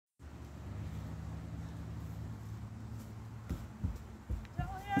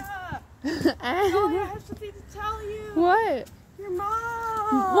I have something to tell you. What? Your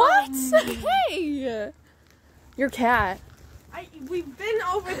mom. What? Hey! Your cat. We've been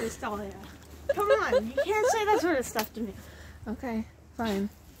over this, Dahlia. Come on, you can't say that sort of stuff to me. Okay, fine.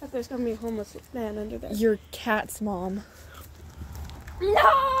 But there's gonna be a homeless man under there. Your cat's mom.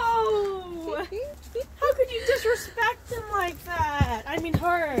 No! How could you disrespect him like that? I mean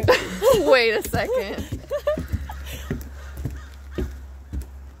her. Wait a second.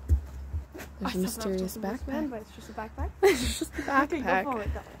 There's a mysterious backpack. But it's just a backpack? It's just a backpack. Okay, go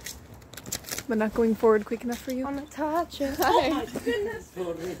forward, But not going forward quick enough for you? I'm gonna touch it. Hi. Oh my goodness.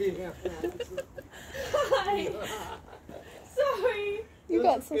 Hi. Sorry. You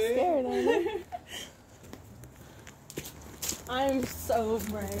got so scared, Anna. I'm so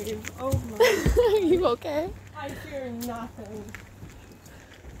brave. Oh my. Are you okay? I fear nothing.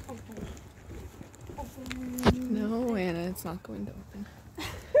 No, Anna, it's not going to open.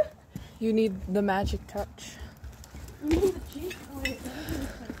 You need the magic touch. You need the cheat code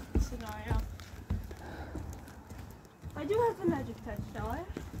scenario. I do have the magic touch, don't I?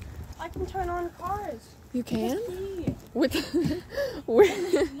 I can turn on cars. You can? With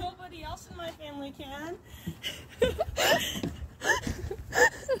With nobody else in my family can.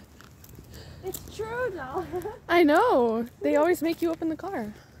 It's true, though. I know. They always make you open the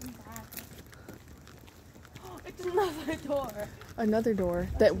car. It's another door. Another door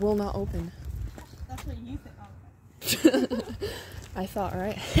that will not open. That's what you think. Okay. I thought,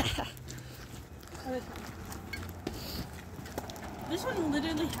 right? This one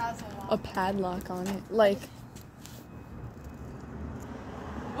literally has a lock. A padlock on it. Like,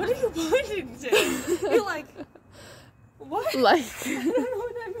 What are you pointing to? You're like, what? like. I don't know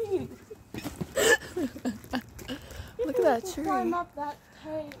what that means. Look at that tree. Climb up that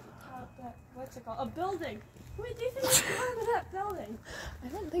what's it called? A building. Wait, do you think we can climb to that building? I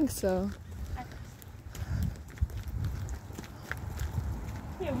don't think so.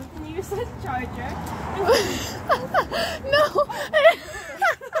 Yeah, we can use this charger. No!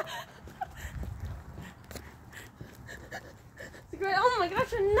 It's great. Oh my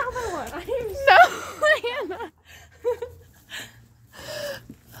gosh, another one! I am No, Anna.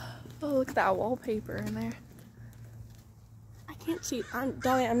 Oh, look at that wallpaper in there. I can't see.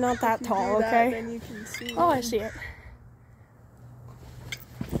 Dolly, I'm not that tall, Do that, okay? then you can see. Oh, I see it.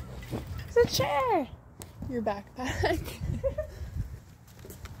 It's a chair. Your backpack.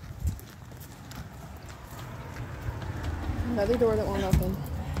 Another door that won't open.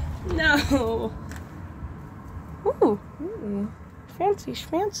 No. Ooh, Ooh, fancy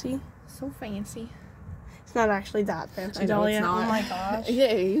schmancy. so fancy. It's not actually that fancy, I know Dolly. it's not. Oh my gosh.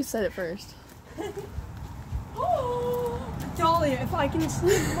 Yeah, you said it first. Dolly, if I can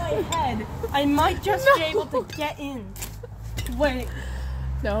sleep my head, I might just be able to get in. Wait,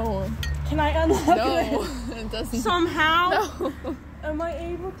 No. can I unlock No. it? It doesn't. Somehow? No. Am I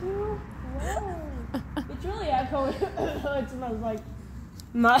able to? Whoa. It's really echoing. It smells like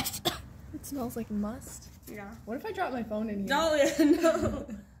must. It smells like must. Yeah. What if I drop my phone in here? Dolly, no.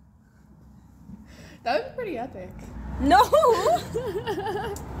 That would be pretty epic. No!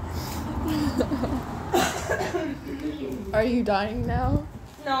 Are you dying now?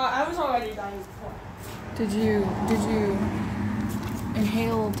 No, I was already dying before. Did you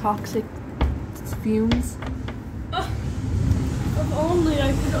inhale toxic fumes? If only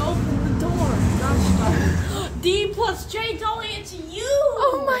I could open the door. That's D plus J, Dolly, it's you!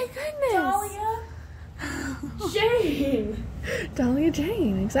 Oh my goodness! Dahlia Jane! Dahlia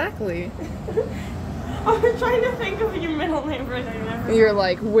Jane, exactly. I was trying to think of your middle name for a second. You're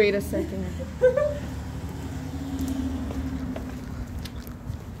like, wait a second.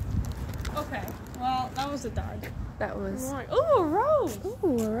 Okay, well, that was a dog. That was. Ooh, a rose!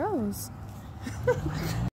 Ooh, a rose.